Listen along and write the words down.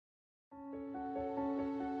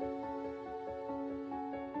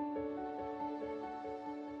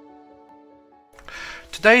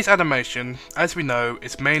Today's animation, as we know,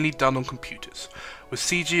 is mainly done on computers, with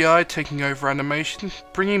CGI taking over animation,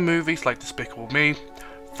 bringing movies like Despicable Me,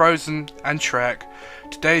 Frozen and Shrek.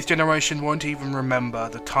 Today's generation won't even remember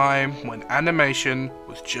the time when animation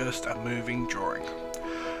was just a moving drawing.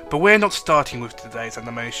 But we're not starting with today's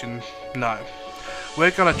animation, no.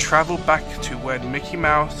 We're gonna travel back to when Mickey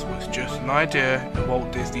Mouse was just an idea in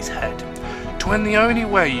Walt Disney's head, to when the only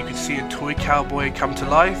way you could see a toy cowboy come to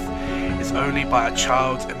life is only by a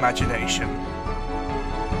child's imagination.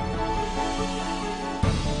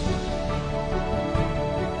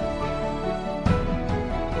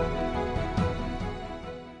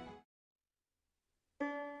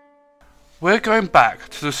 We're going back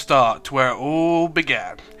to the start, to where it all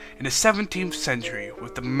began, in the 17th century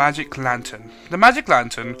with the Magic Lantern. The Magic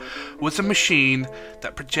Lantern was a machine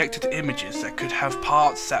that projected images that could have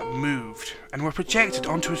parts that moved, and were projected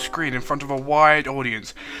onto a screen in front of a wide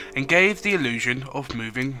audience, and gave the illusion of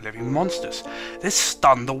moving living monsters. This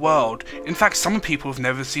stunned the world. In fact, some people have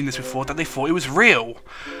never seen this before, that they thought it was real.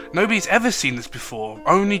 Nobody's ever seen this before,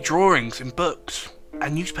 only drawings in books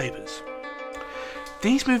and newspapers.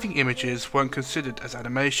 These moving images weren't considered as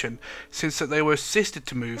animation, since that they were assisted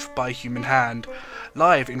to move by a human hand,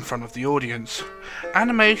 live in front of the audience.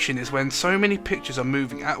 Animation is when so many pictures are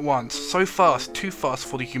moving at once, so fast, too fast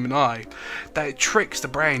for the human eye, that it tricks the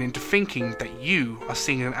brain into thinking that you are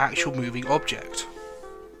seeing an actual moving object.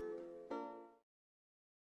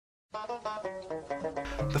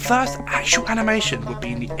 The first actual animation would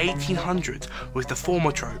be in the 1800s with the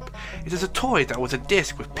Formatrope. It is a toy that was a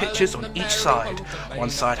disc with pictures on each side, one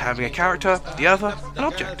side having a character, the other an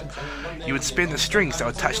object. You would spin the strings that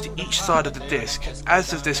were attached to each side of the disc. As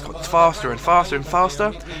the disc got faster and faster and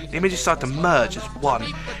faster, the images started to merge as one,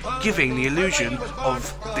 giving the illusion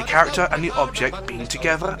of the character and the object being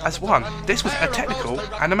together as one. This was a technical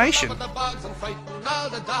animation.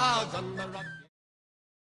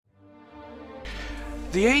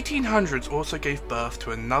 The 1800s also gave birth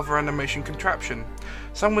to another animation contraption.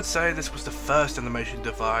 Some would say this was the first animation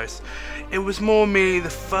device. It was more merely the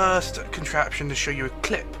first contraption to show you a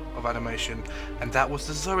clip of animation, and that was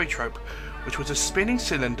the Zoetrope, which was a spinning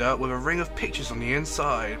cylinder with a ring of pictures on the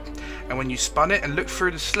inside. And when you spun it and looked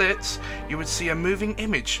through the slits, you would see a moving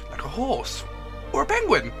image, like a horse or a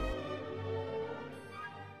penguin.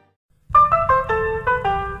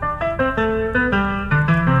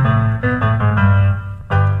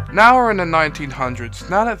 Now we're in the 1900s.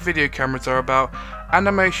 Now that video cameras are about,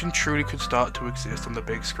 animation truly could start to exist on the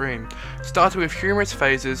big screen, starting with humorous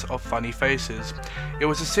phases of funny faces. It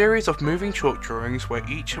was a series of moving chalk drawings where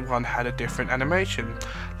each one had a different animation,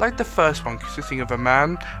 like the first one consisting of a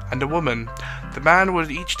man and a woman. The man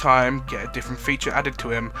would each time get a different feature added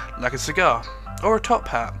to him, like a cigar or a top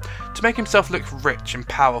hat, to make himself look rich and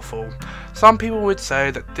powerful. Some people would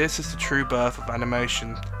say that this is the true birth of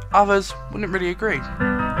animation. Others wouldn't really agree.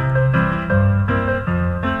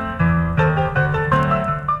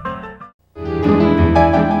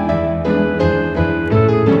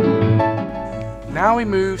 Now we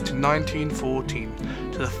move to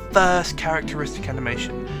 1914, to the first characteristic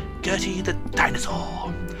animation, Gertie the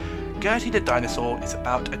Dinosaur. Gertie the Dinosaur is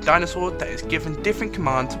about a dinosaur that is given different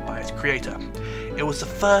commands by its creator. It was the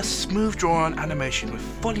first smooth drawn animation with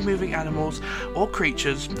fully moving animals or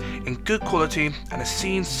creatures in good quality and a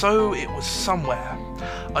scene so it was somewhere.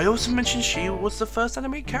 I also mentioned she was the first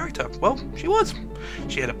animated character. Well, she was.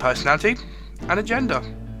 She had a personality and a gender.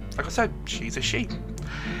 Like I said, she's a she.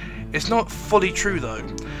 It's not fully true though.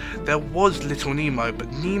 There was Little Nemo,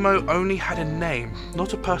 but Nemo only had a name,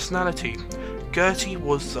 not a personality. Gertie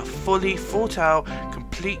was a fully thought out,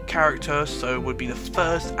 complete character, so it would be the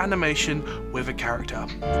first animation with a character.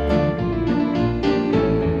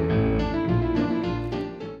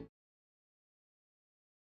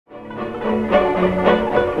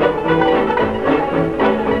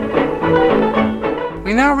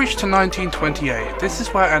 We now reach to 1928. This is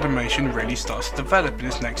where animation really starts to develop in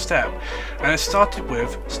its next step, and it started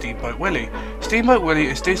with Steamboat Willie. Steamboat Willie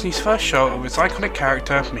is Disney's first show of its iconic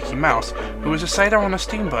character Mickey Mouse, who is a sailor on a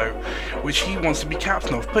steamboat, which he wants to be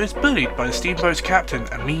captain of, but is bullied by the steamboat's captain,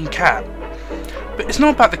 a mean cat. But it's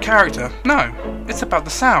not about the character, no, it's about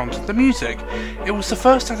the sound, the music. It was the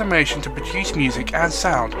first animation to produce music and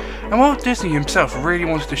sound, and Walt Disney himself really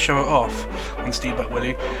wanted to show it off on Steamboat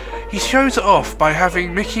Willie. He shows it off by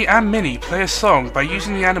having Mickey and Minnie play a song by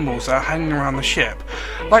using the animals that are hanging around the ship,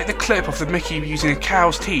 like the clip of the Mickey using a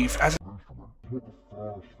cow's teeth as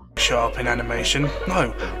show up in animation.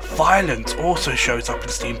 No, violence also shows up in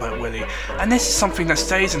Steamboat Willie, and this is something that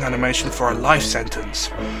stays in animation for a life sentence.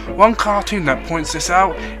 One cartoon that points this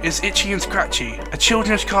out is Itchy and Scratchy, a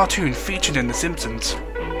children's cartoon featured in The Simpsons.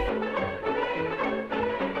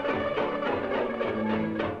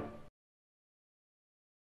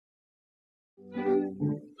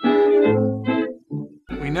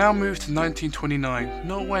 We now move to 1929,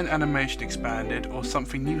 not when animation expanded or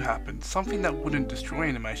something new happened, something that wouldn't destroy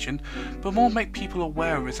animation, but more make people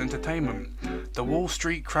aware of its entertainment. The Wall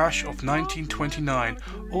Street crash of 1929,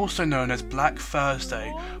 also known as Black Thursday,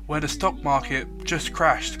 where the stock market just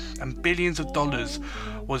crashed and billions of dollars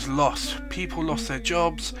was lost, people lost their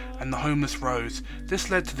jobs and the homeless rose. This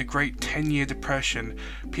led to the Great 10-Year Depression.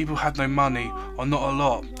 People had no money, or not a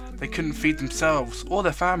lot. They couldn't feed themselves or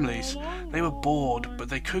their families. They were bored, but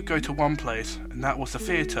they could go to one place, and that was the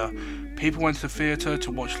theatre. People went to the theatre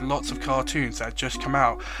to watch lots of cartoons that had just come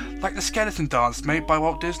out, like the Skeleton Dance made by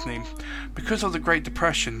Walt Disney. Because of the Great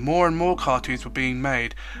Depression, more and more cartoons were being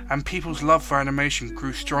made, and people's love for animation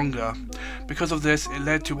grew stronger. Because of this, it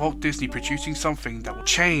led to Walt Disney producing something that will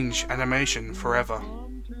change animation forever.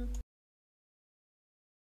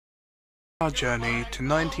 Our journey to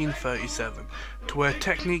 1937, to where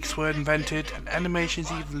techniques were invented and animation's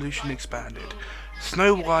evolution expanded.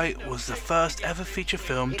 Snow White was the first ever feature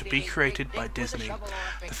film to be created by Disney.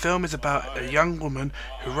 The film is about a young woman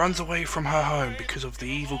who runs away from her home because of the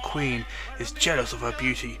evil queen is jealous of her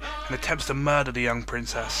beauty and attempts to murder the young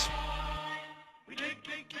princess.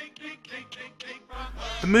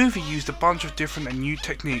 The movie used a bunch of different and new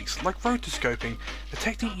techniques, like rotoscoping, a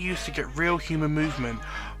technique used to get real human movement.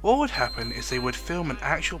 What would happen is they would film an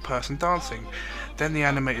actual person dancing, then the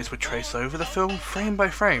animators would trace over the film frame by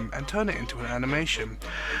frame and turn it into an animation,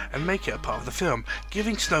 and make it a part of the film,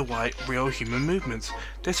 giving Snow White real human movements.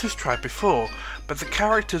 This was tried before, but the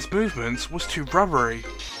character's movements was too rubbery.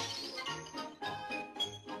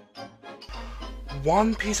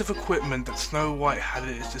 One piece of equipment that Snow White had at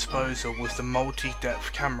its disposal was the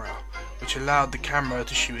multi-depth camera, which allowed the camera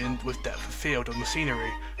to shoot in with depth of field on the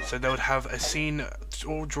scenery. So they would have a scene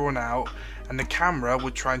all drawn out, and the camera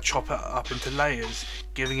would try and chop it up into layers,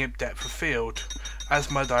 giving it depth of field,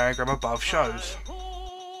 as my diagram above shows.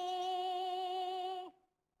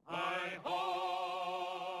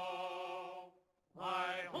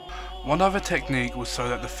 One other technique was so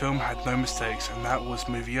that the film had no mistakes, and that was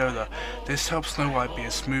Moviola. This helped Snow White be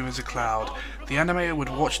as smooth as a cloud. The animator would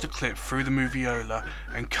watch the clip through the Moviola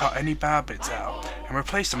and cut any bad bits out, and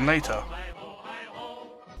replace them later.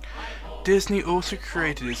 Disney also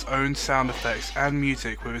created its own sound effects and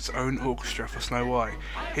music with its own orchestra for Snow White.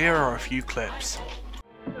 Here are a few clips.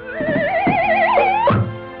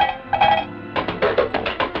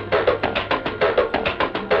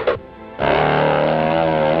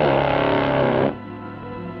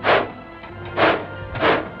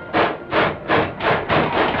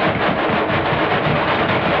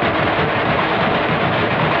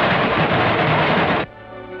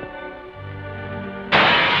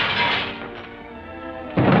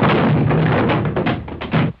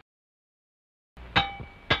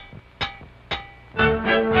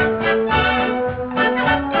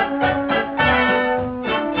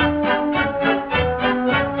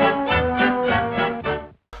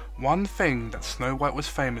 One thing that Snow White was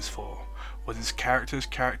famous for was its character's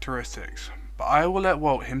characteristics, but I will let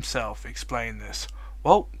Walt himself explain this.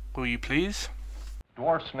 Walt, will you please?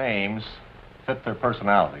 Dwarfs' names fit their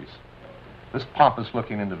personalities. This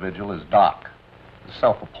pompous-looking individual is Doc, the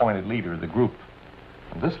self-appointed leader of the group.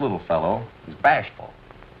 And this little fellow is bashful.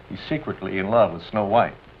 He's secretly in love with Snow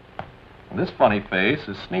White. And this funny face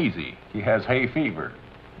is Sneezy. He has hay fever.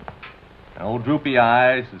 And old Droopy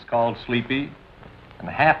Eyes is called Sleepy. And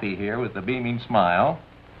Happy here with the beaming smile.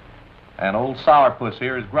 And old Sourpuss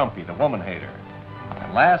here is Grumpy, the woman hater.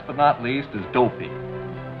 And last but not least is Dopey.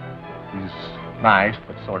 He's nice,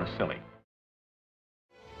 but sort of silly.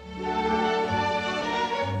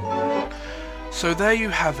 So there you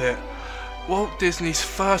have it. Walt Disney's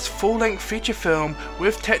first full-length feature film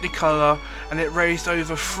with Technicolor, and it raised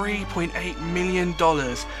over $3.8 million,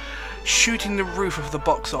 shooting the roof of the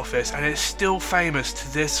box office, and it's still famous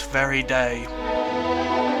to this very day.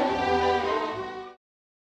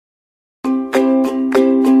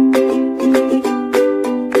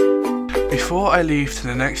 Before I leave to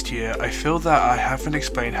the next year, I feel that I haven't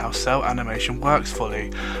explained how cell animation works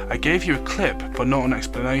fully. I gave you a clip, but not an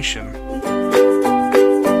explanation.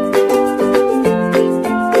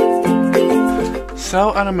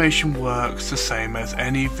 Cell animation works the same as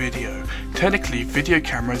any video. Technically, video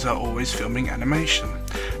cameras are always filming animation.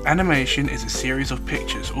 Animation is a series of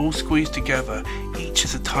pictures all squeezed together, each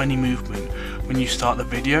is a tiny movement. When you start the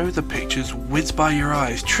video, the pictures whiz by your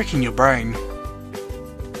eyes, tricking your brain.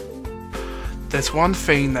 There's one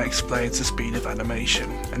thing that explains the speed of animation,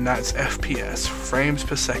 and that's FPS, frames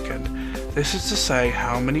per second. This is to say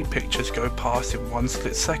how many pictures go past in one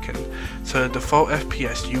split second. So the default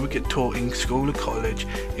FPS you would get taught in school or college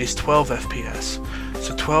is 12 FPS.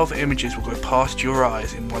 So 12 images will go past your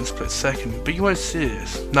eyes in one split second, but you won't see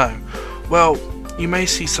this. No. Well, you may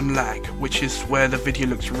see some lag, which is where the video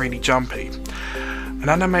looks really jumpy. An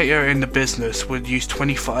animator in the business would use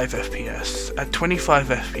 25 FPS. At 25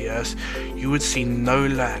 FPS, you would see no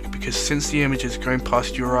lag because since the images are going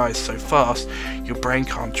past your eyes so fast, your brain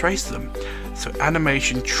can't trace them. So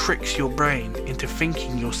animation tricks your brain into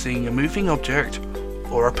thinking you're seeing a moving object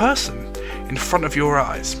or a person in front of your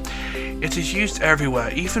eyes. It is used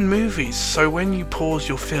everywhere, even movies, so when you pause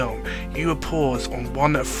your film, you will pause on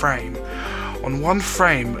one frame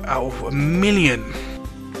out of a million.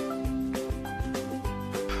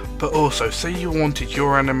 But also, say you wanted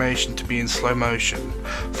your animation to be in slow motion.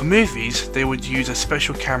 For movies, they would use a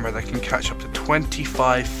special camera that can catch up to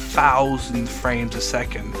 25,000 frames a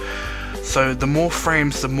second. So the more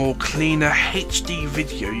frames, the more cleaner HD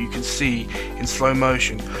video you can see in slow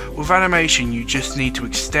motion. With animation, you just need to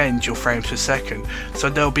extend your frames per second,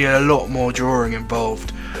 so there'll be a lot more drawing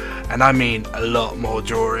involved. And I mean a lot more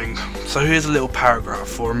drawing. So here's a little paragraph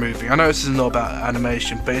for a movie. I know this is not about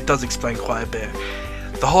animation, but it does explain quite a bit.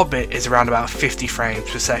 The Hobbit is around about 50 frames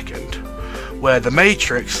per second, where the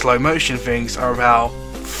Matrix slow motion things are about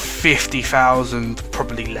 50,000,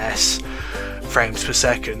 probably less, frames per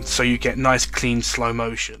second, so you get nice clean slow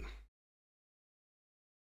motion.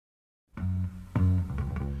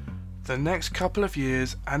 The next couple of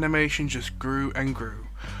years, animation just grew and grew,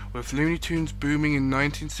 with Looney Tunes booming in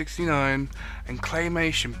 1969 and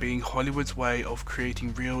claymation being Hollywood's way of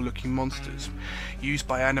creating real-looking monsters, used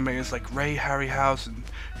by animators like Ray Harryhausen,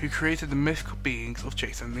 who created the mythical beings of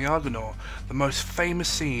Jason and the Argonaut, the most famous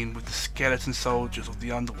scene with the skeleton soldiers of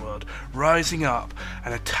the underworld rising up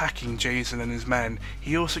and attacking Jason and his men.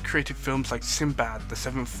 He also created films like Sinbad, The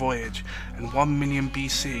Seventh Voyage, and 1 Million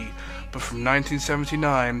BC, but from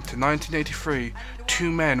 1979 to 1983,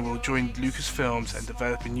 two men will join Lucasfilms and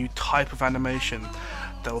develop a new type of animation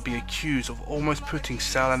that will be accused of almost putting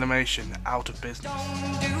cell animation out of business.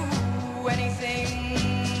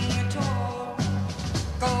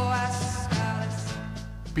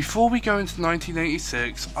 Before we go into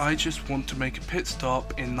 1986, I just want to make a pit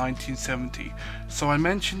stop in 1970. So I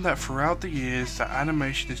mentioned that throughout the years that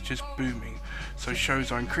animation is just booming. So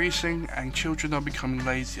shows are increasing and children are becoming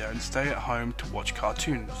lazier and stay at home to watch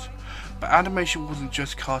cartoons. But animation wasn't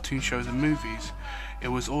just cartoon shows and movies, it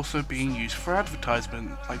was also being used for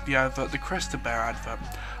advertisement, like the advert, the Cresta Bear advert.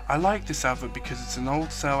 I like this advert because it's an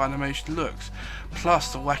old cell animation looks,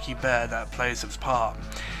 plus the wacky bear that plays its part.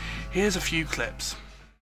 Here's a few clips.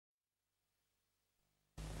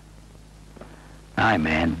 Hi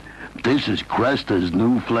man, this is Cresta's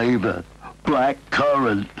new flavor, black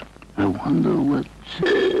currant. I wonder what's...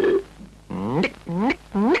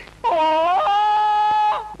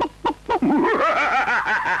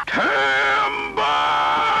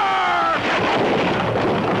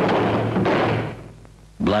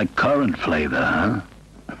 Black currant flavor,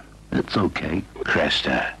 huh? It's okay.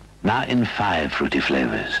 Cresta, now in 5 fruity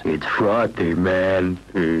flavors. It's frothy, man.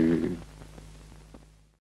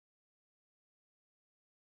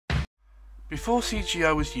 Before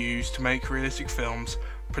CGI was used to make realistic films,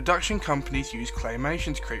 production companies used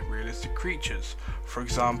claymation to create realistic creatures. For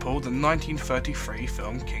example, the 1933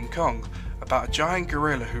 film King Kong, about a giant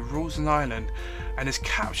gorilla who rules an island and is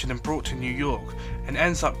captured and brought to New York and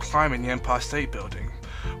ends up climbing the Empire State Building,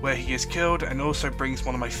 where he is killed and also brings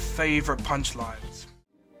one of my favourite punchlines.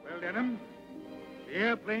 Well, Denham, the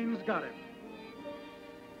airplane's got him.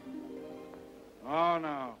 Oh,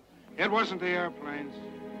 no. It wasn't the airplanes.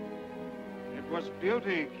 It was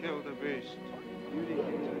Beauty killed the beast.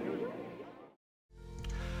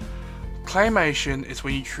 Claymation is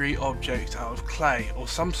when you create objects out of clay or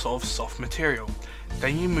some sort of soft material.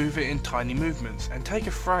 Then you move it in tiny movements and take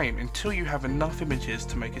a frame until you have enough images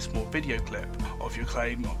to make a small video clip of your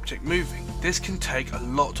clay object moving. This can take a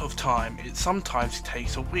lot of time. It sometimes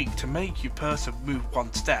takes a week to make your person move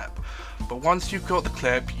one step, but once you've got the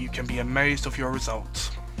clip, you can be amazed of your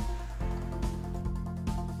results.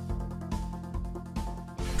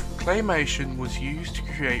 Claymation was used to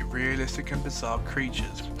create realistic and bizarre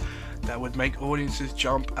creatures that would make audiences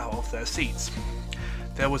jump out of their seats.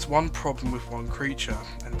 There was one problem with one creature,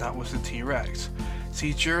 and that was the T-Rex.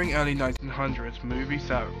 See, during early 1900s, movies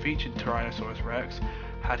that featured Tyrannosaurus Rex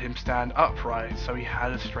had him stand upright so he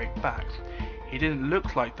had a straight back. He didn't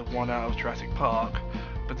look like the one out of Jurassic Park,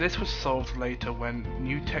 but this was solved later when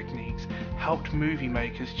new techniques helped movie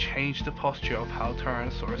makers change the posture of how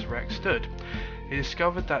Tyrannosaurus Rex stood. They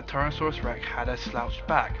discovered that Tyrannosaurus Rex had a slouched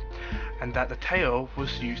back, and that the tail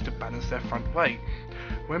was used to balance their front weight.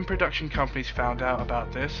 When production companies found out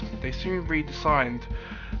about this, they soon redesigned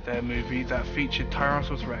their movie that featured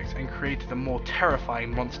Tyrannosaurus Rex and created a more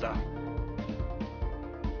terrifying monster.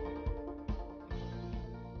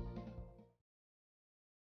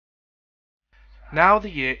 Now the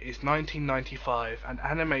year is 1995, and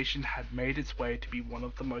animation had made its way to be one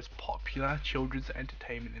of the most popular children's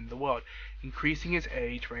entertainment in the world, increasing its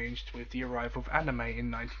age range with the arrival of anime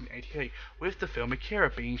in 1988, with the film Akira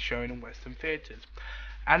being shown in Western theaters.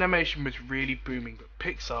 Animation was really booming, but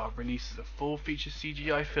Pixar releases a full-feature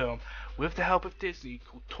CGI film with the help of Disney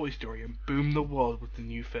called Toy Story and boomed the world with the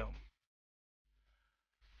new film.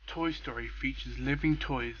 Toy Story features living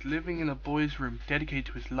toys living in a boy's room dedicated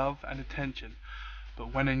to his love and attention.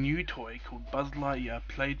 But when a new toy called Buzz Lightyear,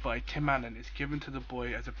 played by Tim Allen, is given to the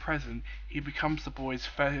boy as a present, he becomes the boy's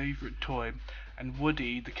favourite toy, and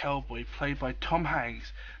Woody, the cowboy, played by Tom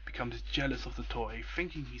Hanks, becomes jealous of the toy,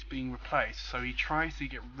 thinking he's being replaced, so he tries to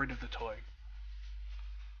get rid of the toy.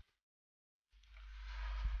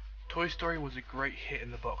 Toy Story was a great hit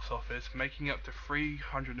in the box office, making up to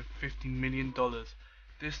 $350 million.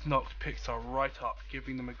 This knocked Pixar right up,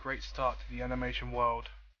 giving them a great start to the animation world.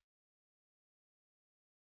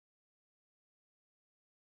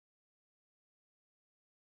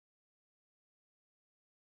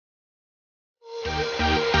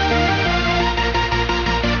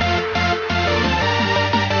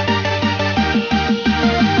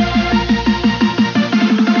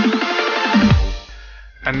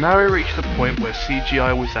 And now we reach the point where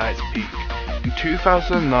CGI was at its peak. In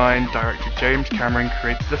 2009, director James Cameron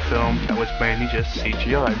created a film that was mainly just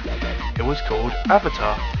CGI. It was called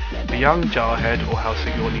Avatar. The young jarhead, or how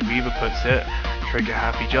Sigourney Weaver puts it,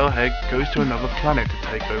 trigger-happy jarhead, goes to another planet to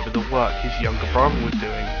take over the work his younger brother was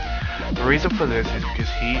doing. The reason for this is because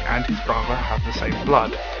he and his brother have the same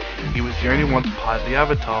blood. He was the only one to pilot the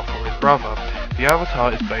Avatar for his brother. The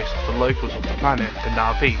Avatar is based off the locals of the planet, the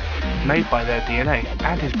Na'vi, made by their DNA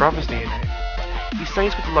and his brother's DNA. He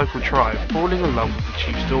stays with the local tribe, falling in love with the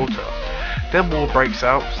chief's daughter. Then war breaks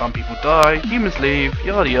out, some people die, humans leave,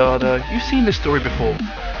 yada yada. You've seen this story before.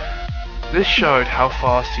 This showed how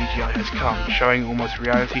far CGI has come, showing almost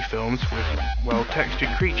reality films with well-textured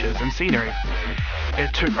creatures and scenery.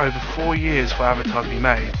 It took over 4 years for Avatar to be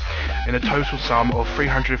made, in a total sum of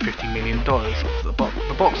 $350 million.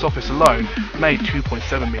 The box office alone made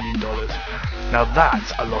 $2.7 million. Now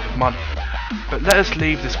that's a lot of money. But let us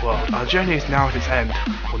leave this world. Our journey is now at its end,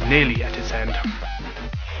 or nearly at its end.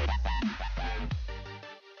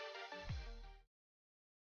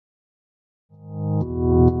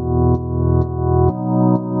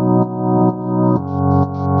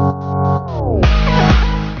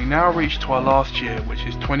 Now reached to our last year, which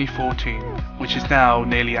is 2014, which is now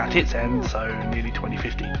nearly at its end, so nearly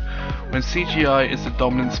 2015. When CGI is the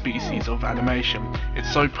dominant species of animation,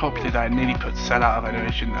 it's so popular that it nearly put cell out of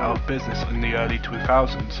animation out of business in the early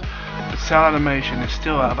 2000s. But cell animation is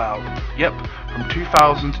still about. Yep, from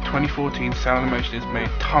 2000 to 2014, cell animation has made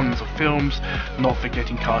tons of films, not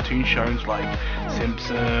forgetting cartoon shows like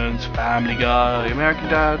Simpsons, Family Guy, American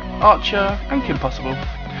Dad, Archer, and Kim Possible.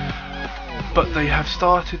 But they have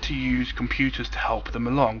started to use computers to help them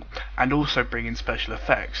along, and also bring in special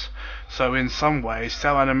effects. So in some ways,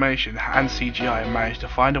 cell animation and CGI managed to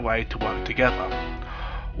find a way to work together.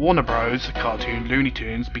 Warner Bros. Cartoon Looney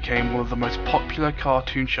Tunes became one of the most popular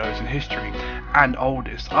cartoon shows in history, and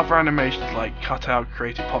oldest. Other animations like Cutout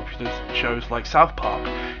created popular shows like South Park,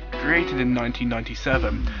 created in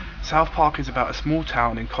 1997. South Park is about a small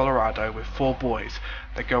town in Colorado with 4 boys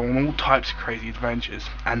that go on all types of crazy adventures,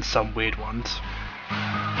 and some weird ones.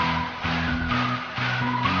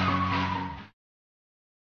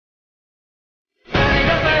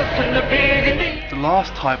 The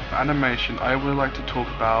last type of animation I would like to talk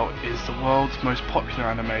about is the world's most popular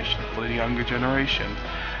animation for the younger generation,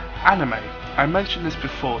 anime. I mentioned this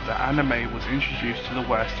before that anime was introduced to the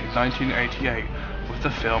West in 1988 with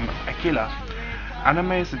the film Akira.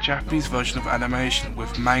 Anime is the Japanese version of animation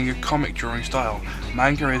with manga comic drawing style.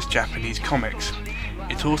 Manga is Japanese comics.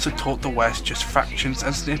 It also taught the West just fractions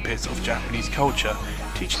and snippets of Japanese culture,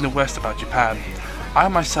 teaching the West about Japan. I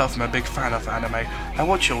myself am a big fan of anime. I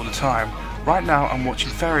watch it all the time. Right now I'm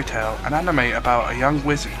watching Fairy Tail, an anime about a young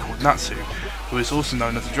wizard called Natsu. who is also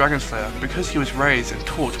known as the Dragon Slayer because he was raised and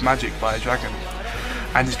taught magic by a dragon.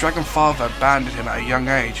 And his dragon father abandoned him at a young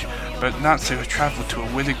age, but Natsu has travelled to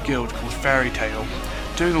a wizard guild called Fairy Tail,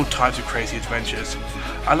 doing all types of crazy adventures.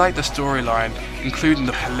 I like the storyline, including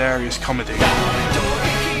the hilarious comedy.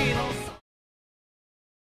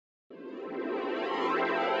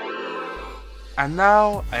 And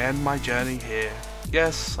now I end my journey here.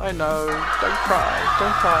 Yes, I know, don't cry,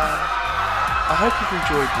 don't cry. I hope you've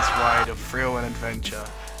enjoyed this ride of thrill and adventure,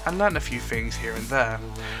 and learned a few things here and there.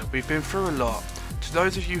 We've been through a lot. To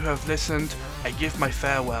those of you who have listened, I give my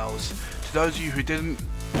farewells. To those of you who didn't,